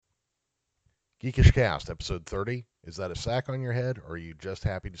Geekish Cast, episode 30. Is that a sack on your head, or are you just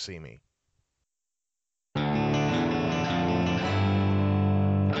happy to see me?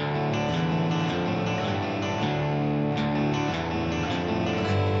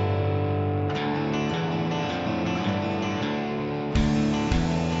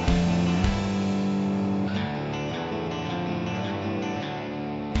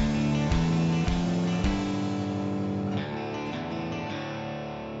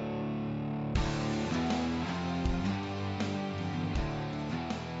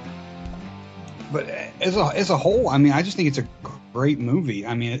 But as a whole, I mean, I just think it's a great movie.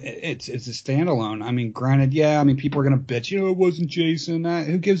 I mean, it's a standalone. I mean, granted, yeah, I mean, people are gonna bitch, it wasn't Jason.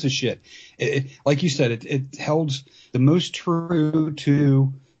 Who gives a shit? Like you said, it held the most true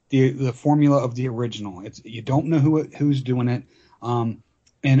to the formula of the original. You don't know who's doing it, and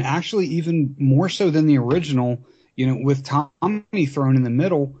actually even more so than the original. With Tommy thrown in the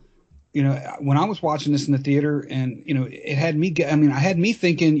middle. When I was watching this in the theater, and it had me. I had me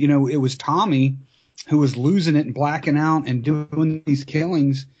thinking, it was Tommy who was losing it and blacking out and doing these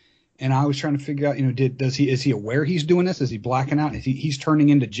killings, and I was trying to figure out, is he aware he's doing this? Is he blacking out? He's turning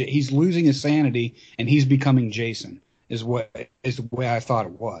into he's losing his sanity and he's becoming Jason? Is the way I thought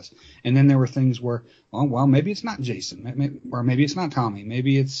it was. And then there were things where, oh well, maybe it's not Jason, or maybe it's not Tommy,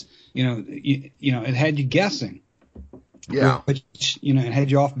 maybe it's it had you guessing. Yeah. Which, it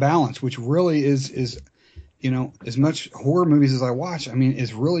had you off balance, which really is as much horror movies as I watch, I mean,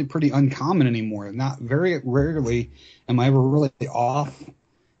 is really pretty uncommon anymore. Not very rarely am I ever really caught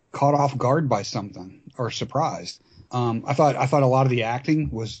off guard by something or surprised. I thought a lot of the acting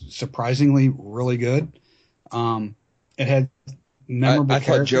was surprisingly really good. It had memorable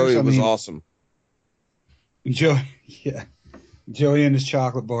characters. I thought Joey was awesome. Joey and his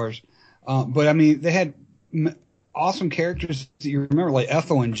chocolate bars. But I mean, they had awesome characters that you remember, like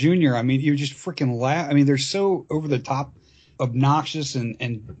Ethel and Junior. I mean, you just freaking laugh. I mean, they're so over the top, obnoxious,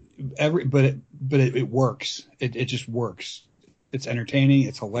 but it works. It just works. It's entertaining.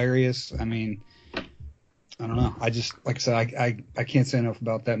 It's hilarious. I mean, I don't know. I just, like I said, I can't say enough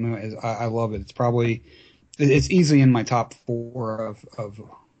about that movie. I love it. It's easily in my top 4 of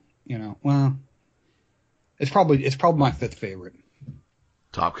well, it's probably my 5th favorite.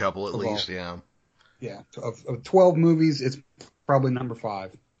 Top couple at least, yeah. Yeah, of 12 movies, it's probably number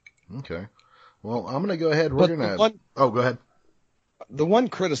 5. Okay. Well, I'm going to go ahead. Go ahead. The one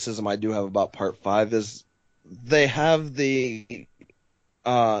criticism I do have about Part 5 is they have the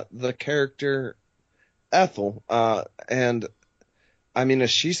character Ethel, and I mean, is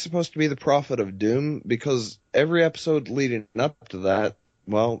she supposed to be the Prophet of Doom? Because every episode leading up to that,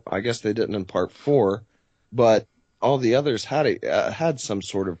 well, I guess they didn't in Part 4, but all the others had some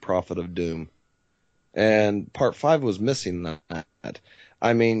sort of Prophet of Doom. And Part 5 was missing that.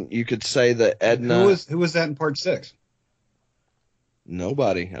 I mean, you could say that Edna... Who was that in Part 6?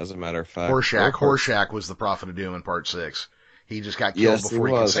 Nobody, as a matter of fact. Horshack was the Prophet of Doom in Part 6. He just got killed before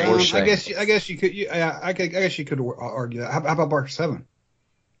he could say anything. I guess you could. I guess you could argue that. How about Part 7?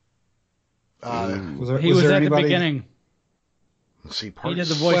 He was at the beginning. Let's see, he did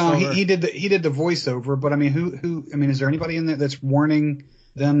the voiceover. Well, he did the voiceover, but I mean, who? I mean, is there anybody in there that's warning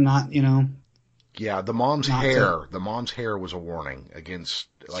them not? Yeah, the mom's hair. The mom's hair was a warning against.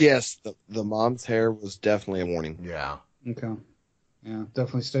 Yes, the mom's hair was definitely a warning. Yeah. Okay. Yeah,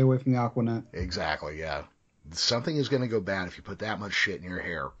 definitely stay away from the Aquanet. Exactly. Yeah. Something is going to go bad if you put that much shit in your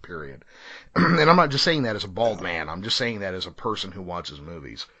hair. Period. And I'm not just saying that as a bald man. I'm just saying that as a person who watches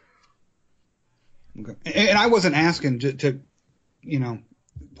movies. Okay. And I wasn't asking to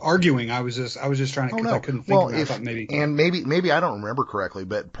arguing. I was just trying to, because I couldn't think of it. I thought maybe I don't remember correctly,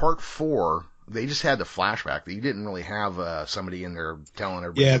 but Part 4. They just had the flashback. You didn't really have somebody in there telling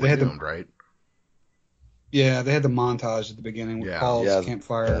everybody what they doomed, right? Yeah, they had the montage at the beginning with Paul's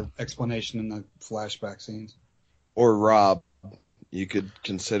campfire explanation in the flashback scenes. Or Rob. You could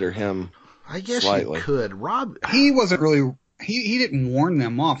consider him I guess slightly. You could. Rob... He wasn't really... He didn't warn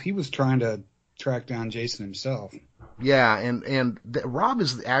them off. He was trying to track down Jason himself. Yeah, and Rob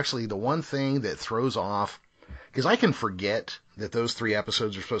is actually the one thing that throws off... Because I can forget that those 3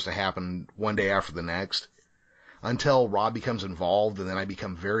 episodes are supposed to happen one day after the next until Rob becomes involved, and then I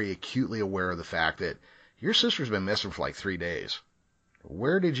become very acutely aware of the fact that your sister's been missing for like 3 days.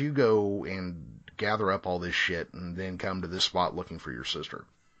 Where did you go and gather up all this shit and then come to this spot looking for your sister?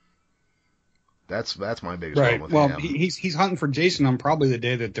 That's my biggest problem with him. Well, he's hunting for Jason on probably the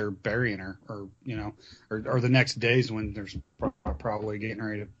day that they're burying her, or the next days when there's probably getting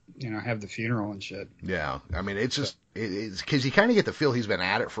ready to have the funeral and shit. Yeah, I mean it's just it's because you kind of get the feel he's been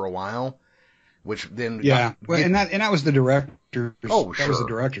at it for a while, which then and that was the director. Oh, sure. That was the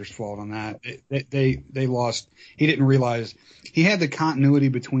director's fault on that. They lost. He didn't realize he had the continuity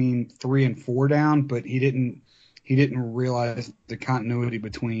between 3 and 4 down, but he didn't realize the continuity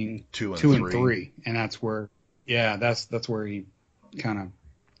between 2 and 3, and that's where he kind of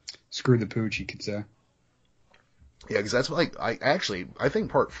screwed the pooch, you could say. Yeah, because that's like I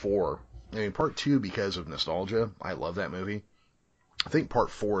think part 4. I mean, part 2 because of nostalgia. I love that movie. I think part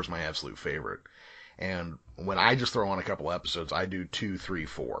 4 is my absolute favorite. And when I just throw on a couple episodes, I do 2, 3,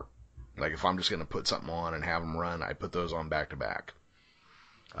 4. Like if I'm just going to put something on and have them run, I put those on back to back.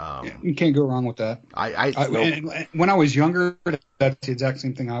 You can't go wrong with that. When I was younger, that's the exact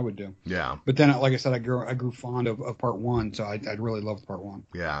same thing I would do. Yeah. But then, like I said, I grew fond of part 1, so I really loved part 1.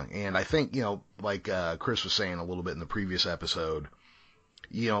 Yeah, and I think, like Chris was saying a little bit in the previous episode,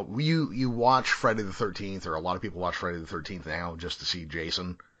 you watch Friday the 13th, or a lot of people watch Friday the 13th now just to see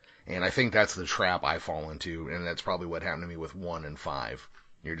Jason, and I think that's the trap I fall into, and that's probably what happened to me with 1 and 5.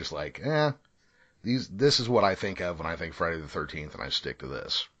 You're just like, this is what I think of when I think Friday the 13th, and I stick to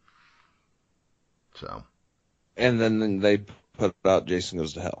this. So. And then they put out Jason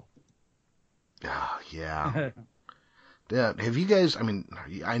Goes to Hell. Yeah. Yeah. Have you guys, I mean,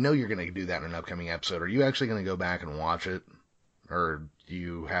 I know you're going to do that in an upcoming episode. Are you actually going to go back and watch it? Or do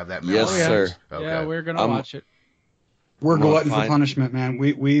you have that? Yes, sir. Okay. Yeah, we're going to watch it. We're glutton for punishment, man. I'm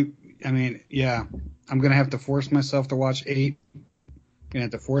going to have to force myself to watch 8. Gonna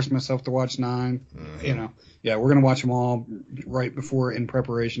have to force myself to watch 9. Mm-hmm. We're gonna watch them all right before in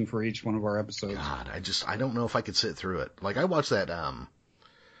preparation for each one of our episodes. God, I don't know if I could sit through it. Like I watched that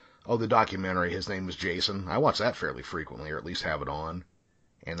the documentary. His name was Jason. I watch that fairly frequently, or at least have it on.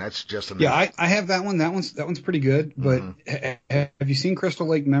 And that's just enough. Yeah, I have that one. That one's pretty good. But have you seen Crystal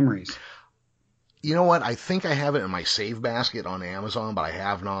Lake Memories? You know what? I think I have it in my save basket on Amazon, but I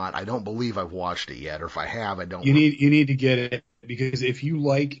have not. I don't believe I've watched it yet, or if I have, I don't. You need to get it, because if you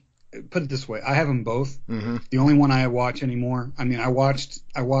like, put it this way, I have them both. Mm-hmm. The only one I watch anymore. I mean, I watched.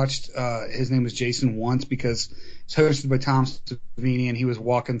 His name was Jason once because it's hosted by Tom Savini, and he was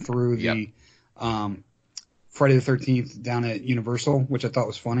walking through the Friday the 13th down at Universal, which I thought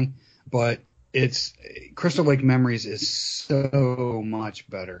was funny. But it's Crystal Lake Memories is so much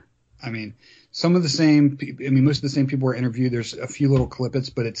better. I mean, most of the same people were interviewed. There's a few little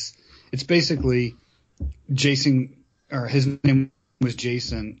clippets, but it's basically Jason, or his name was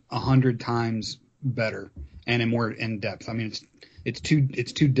Jason, 100 times better and more in depth. I mean, it's two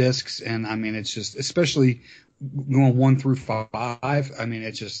discs, and I mean, it's just, especially going 1 through 5. I mean,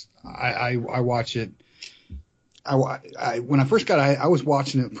 it's just, I watch it. When I first got it, I was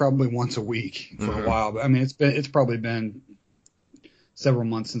watching it probably once a week for a while, but I mean, it's probably been several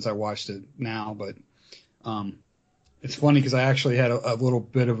months since I watched it now, but it's funny because I actually had a little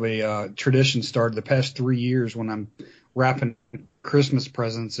bit of a tradition started the past 3 years when I'm wrapping Christmas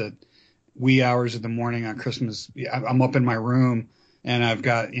presents at wee hours of the morning on Christmas. I'm up in my room and I've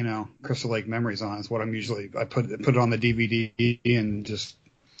got, Crystal Lake Memories on. It's what I'm usually, I put it on the DVD and just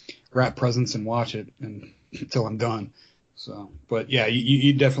wrap presents and watch it until I'm done. So, but yeah,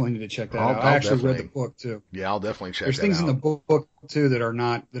 you definitely need to check that out. I actually read the book too. Yeah, I'll definitely check. There's things in the book too that are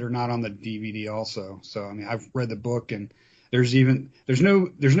not on the DVD also. So, I mean, I've read the book, and there's no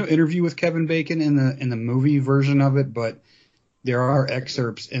interview with Kevin Bacon in the movie version of it, but there are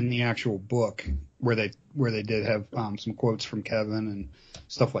excerpts in the actual book where they did have some quotes from Kevin and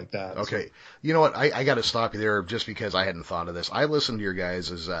stuff like that. Okay, so. You know what? I got to stop you there just because I hadn't thought of this. I listened to your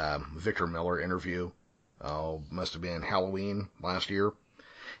guys' Victor Miller interview. Must have been Halloween last year.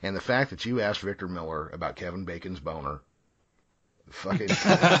 And the fact that you asked Victor Miller about Kevin Bacon's boner. Fucking.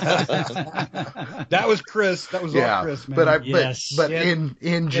 That was Chris. That was all Chris, man. But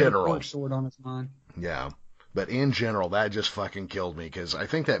in general. He had a sword on his mind. Yeah. But in general, that just fucking killed me, because I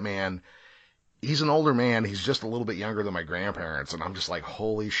think that man, he's an older man. He's just a little bit younger than my grandparents. And I'm just like,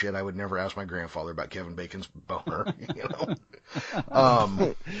 holy shit, I would never ask my grandfather about Kevin Bacon's boner,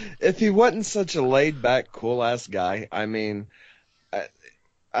 If he wasn't such a laid-back, cool-ass guy, I mean,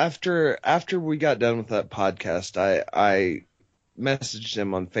 after we got done with that podcast, I messaged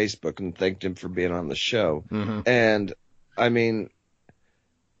him on Facebook and thanked him for being on the show. Mm-hmm. And, I mean,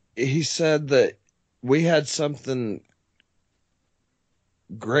 he said that we had something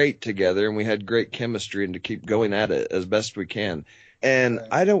great together and we had great chemistry and to keep going at it as best we can. And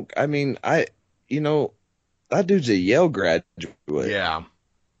right. That dude's a Yale graduate. Yeah.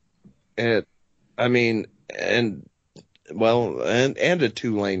 And and a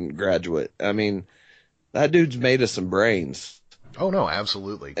Tulane graduate. I mean, that dude's made us some brains. Oh no,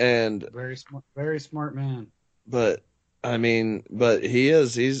 absolutely. And very smart man. But I mean, but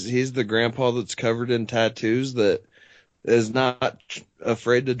he's the grandpa that's covered in tattoos that is not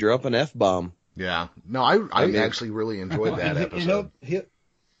afraid to drop an F-bomb. Yeah. No, I mean, actually really enjoyed that episode.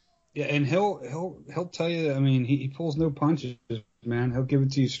 And he'll tell you. I mean, he pulls no punches, man. He'll give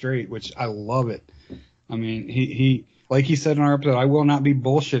it to you straight, which I love it. I mean, he like he said in our episode, I will not be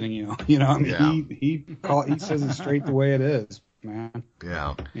bullshitting you. You know, I mean, he says it straight the way it is, man.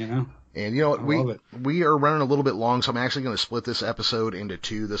 Yeah. You know. And you know what, we are running a little bit long, so I'm actually going to split this episode into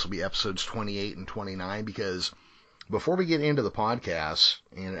two. This will be episodes 28 and 29, because before we get into the podcast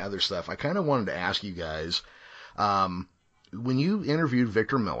and other stuff, I kind of wanted to ask you guys, when you interviewed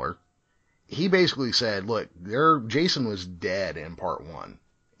Victor Miller, he basically said, look, Jason was dead in part one.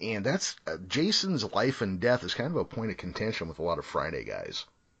 And that's Jason's life and death is kind of a point of contention with a lot of Friday guys.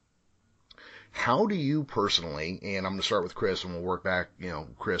 How do you personally, and I'm going to start with Chris and we'll work back,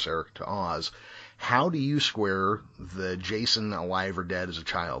 Chris, Eric to Oz. How do you square the Jason alive or dead as a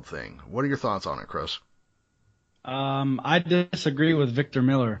child thing? What are your thoughts on it, Chris? I disagree with Victor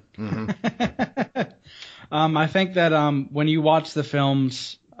Miller. Mm-hmm. I think that when you watch the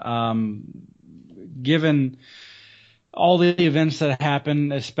films, given all the events that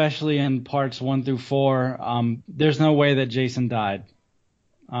happen, especially in parts 1 through 4, there's no way that Jason died.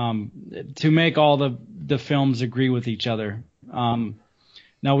 To make all the films agree with each other.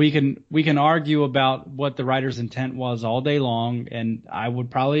 Now we can argue about what the writer's intent was all day long, and I would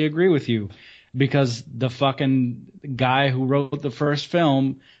probably agree with you, because the fucking guy who wrote the first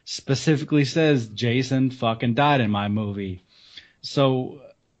film specifically says Jason fucking died in my movie. So,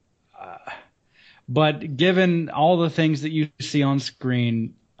 but given all the things that you see on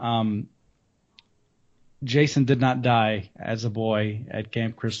screen, Jason did not die as a boy at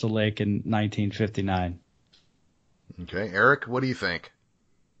Camp Crystal Lake in 1959. Okay. Eric, what do you think?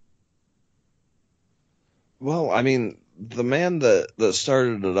 Well, I mean, the man that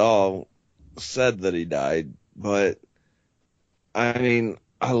started it all said that he died, but I mean,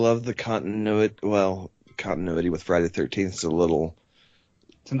 I love the continuity. Well, continuity with Friday the 13th is a little...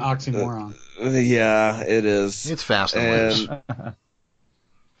 It's an oxymoron. Yeah, it is. It's fast and loose.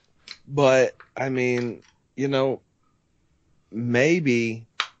 But, I mean, maybe,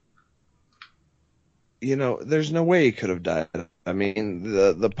 there's no way he could have died. I mean,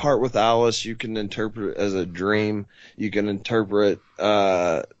 the part with Alice you can interpret as a dream. You can interpret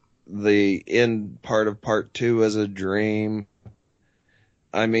the end part of part 2 as a dream.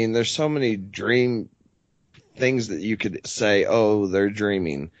 I mean, there's so many dream things that you could say, oh, they're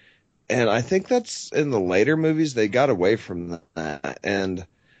dreaming. And I think that's in the later movies, they got away from that. And,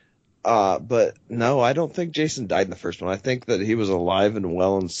 but no, I don't think Jason died in the first one. I think that he was alive and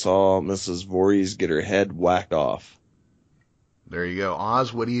well and saw Mrs. Voorhees get her head whacked off. There you go.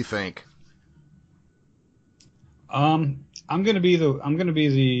 Oz, what do you think? I'm going to be the,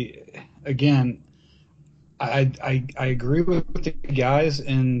 again, I agree with the guys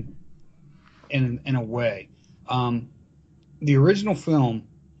in a way. The original film,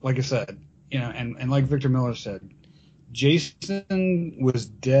 like I said, and like Victor Miller said, Jason was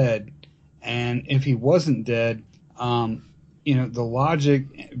dead, and if he wasn't dead, the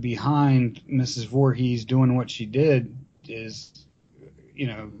logic behind Mrs. Voorhees doing what she did is,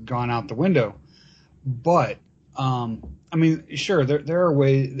 gone out the window. But, I mean, sure, there are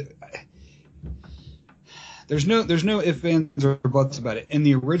ways. There's no ifs, ands, or buts about it. In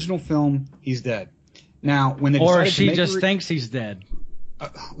the original film, he's dead. Now, when they or she just thinks he's dead.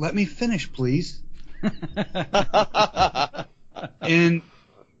 Let me finish, please. And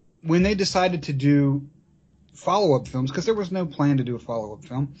when they decided to do follow-up films, because there was no plan to do a follow-up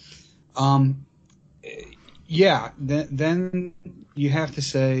film, then you have to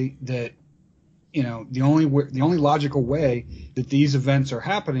say that the only logical way that these events are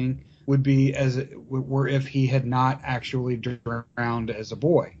happening would be were if he had not actually drowned as a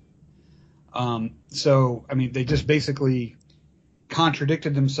boy. So I mean, they just basically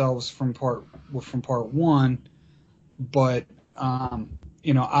contradicted themselves from part 1, but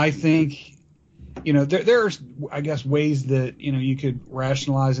I think there's I guess ways that you could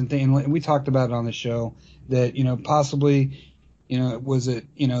rationalize and think, and we talked about it on the show that possibly was it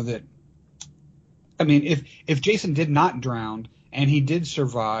that, I mean, if Jason did not drown and he did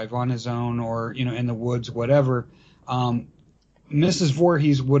survive on his own or in the woods, whatever, Mrs.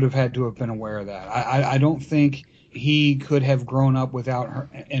 Voorhees would have had to have been aware of that. I don't think he could have grown up without her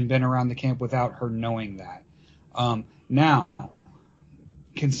and been around the camp without her knowing that. Now,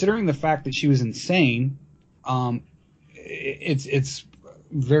 considering the fact that she was insane, it's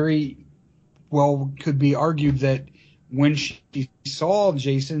very well could be argued that when she saw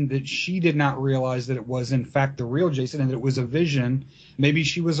Jason, that she did not realize that it was in fact the real Jason and that it was a vision. Maybe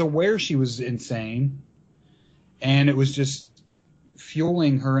she was aware she was insane, and it was just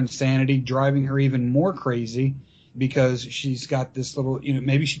fueling her insanity, driving her even more crazy because she's got this little,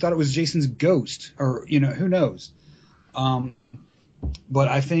 maybe she thought it was Jason's ghost, or, who knows. But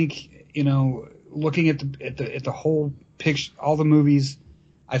I think, looking at the whole picture, all the movies,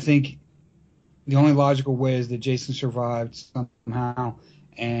 I think the only logical way is that Jason survived somehow,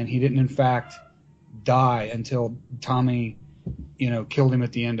 and he didn't in fact die until Tommy, killed him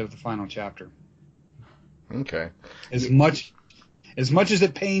at the end of the final chapter. Okay. As much as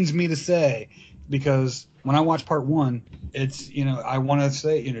it pains me to say, because when I watch part 1, it's, I want to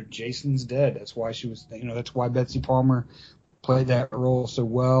say, Jason's dead. That's why she was, that's why Betsy Palmer played that role so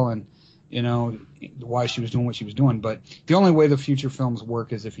well, and, why she was doing what she was doing. But the only way the future films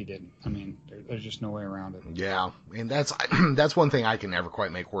work is if he didn't. I mean, there's just no way around it. Yeah, and that's one thing I can never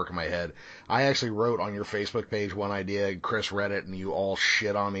quite make work in my head. I actually wrote on your Facebook page one idea, Chris read it, and you all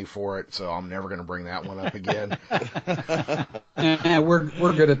shit on me for it, so I'm never going to bring that one up again.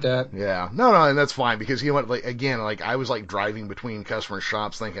 We're good at that. Yeah, no, and that's fine, because you know what, I was driving between customer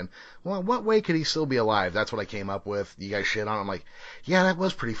shops thinking, well, what way could he still be alive? That's what I came up with. You guys shit on it. I'm like, yeah, that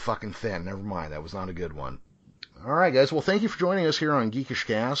was pretty fucking thin. Never mind, that was not a good one. All right, guys. Well, thank you for joining us here on Geekish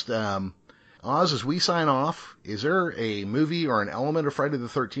Cast. Oz, as we sign off, is there a movie or an element of Friday the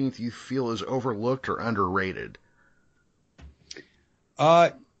 13th you feel is overlooked or underrated?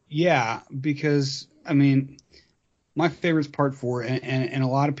 Yeah, because, I mean, my favorite's part 4, and a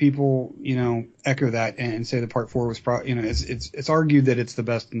lot of people, echo that and say that part 4 was probably, it's argued that it's the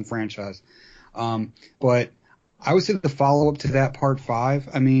best in the franchise. But I would say the follow-up to that, part 5,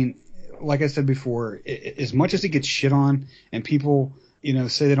 I mean, like I said before, as much as it gets shit on and people,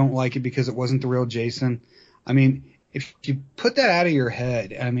 say they don't like it because it wasn't the real Jason, I mean, if you put that out of your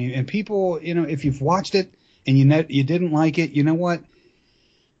head, I mean, and people, if you've watched it and you didn't like it, you know what?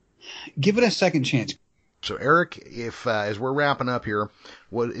 Give it a second chance. So, Eric, if as we're wrapping up here,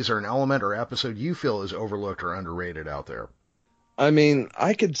 is there an element or episode you feel is overlooked or underrated out there? I mean,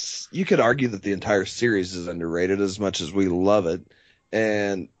 you could argue that the entire series is underrated as much as we love it,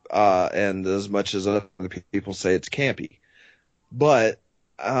 and as much as other people say it's campy. But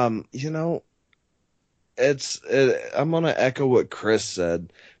I'm going to echo what Chris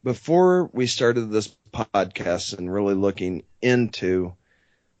said. Before we started this podcast and really looking into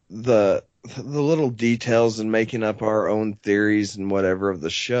the little details and making up our own theories and whatever of the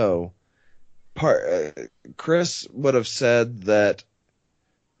show, Chris would have said that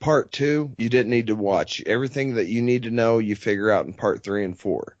part 2 you didn't need to watch. Everything that you need to know you figure out in part 3 and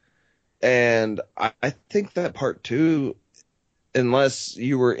 4. And I think that part 2, unless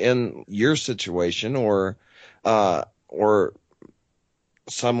you were in your situation or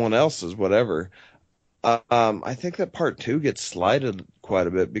someone else's, whatever, I think that part 2 gets slighted quite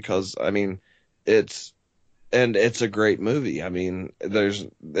a bit because, I mean, it's a great movie. I mean,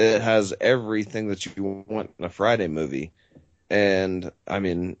 it has everything that you want in a Friday movie. And, I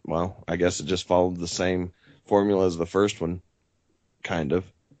mean, well, I guess it just followed the same formula as the first one, kind of.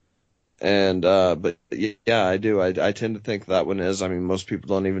 And, but yeah, I do. I tend to think that one is. I mean, most people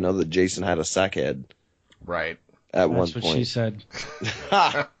don't even know that Jason had a sack head. Right. At one That's point. what she said.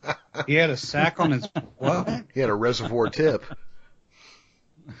 He had a sack on his what? He had a reservoir tip.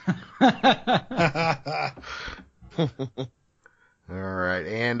 All right.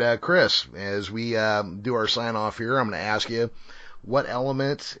 And, Chris, as we do our sign off here, I'm going to ask you, what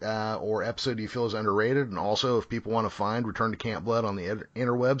element or episode do you feel is underrated? And also, if people want to find Return to Camp Blood on the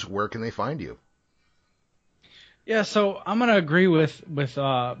interwebs, where can they find you? Yeah, so I'm gonna agree with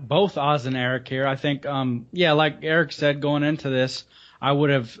both Oz and Eric here. I think, like Eric said, going into this, I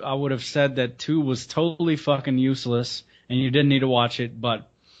would have said that 2 was totally fucking useless and you didn't need to watch it. But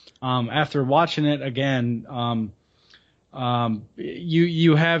after watching it again,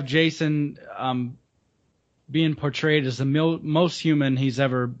 you have Jason being portrayed as the most human he's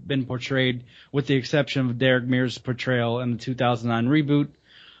ever been portrayed, with the exception of Derek Mears' portrayal in the 2009 reboot.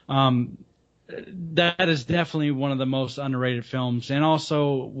 That is definitely one of the most underrated films. And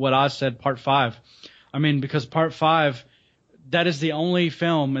also what I said, part 5. I mean, because part 5, that is the only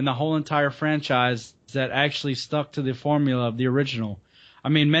film in the whole entire franchise that actually stuck to the formula of the original. I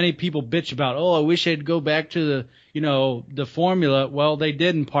mean, many people bitch about, I wish they'd go back to the formula. Well, they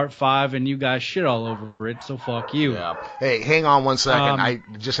did in part 5, and you guys shit all over it, so fuck you. Yeah. Hey, hang on one second. I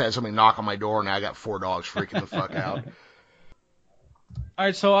just had somebody knock on my door, and I got 4 dogs freaking the fuck out. All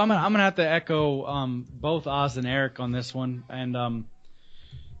right, so I'm gonna have to echo both Oz and Eric on this one, and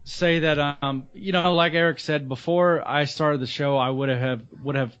say that like Eric said before I started the show, I would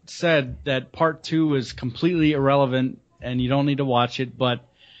have said that part 2 is completely irrelevant and you don't need to watch it. But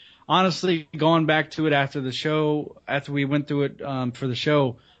honestly, going back to it after we went through it for the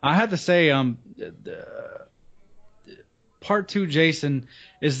show, I had to say part 2 Jason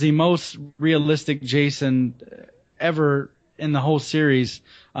is the most realistic Jason ever in the whole series.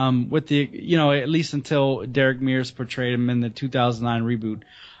 With the at least until Derek Mears portrayed him in the 2009 reboot.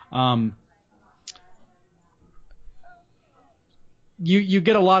 You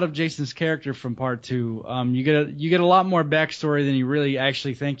get a lot of Jason's character from part 2. You get a lot more backstory than you really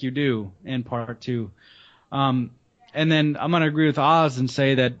actually think you do in part 2. And then I'm gonna agree with Oz and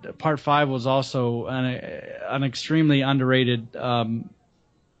say that part 5 was also an extremely underrated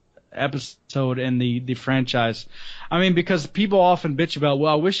episode in the franchise. I mean, because people often bitch about,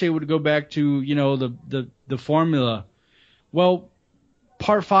 well, I wish they would go back to the formula. Well,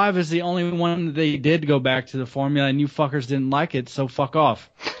 part 5 is the only one that they did go back to the formula, and you fuckers didn't like it, so fuck off.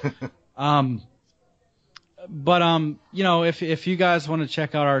 But if you guys want to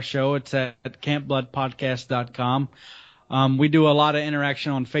check out our show, it's at campbloodpodcast.com. We do a lot of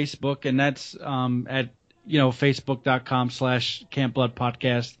interaction on Facebook, and that's at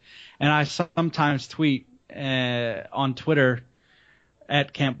facebook.com/campbloodpodcast. And I sometimes tweet on Twitter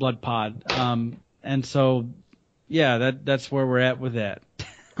at campbloodpod. And so, yeah, that's where we're at with that.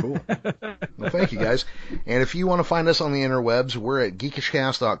 Cool. Well, thank you, guys. And if you want to find us on the interwebs, we're at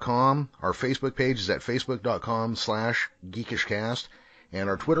geekishcast.com. Our Facebook page is at facebook.com/geekishcast. And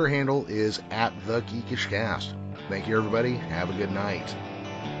our Twitter handle is @thegeekishcast. Thank you, everybody. Have a good night.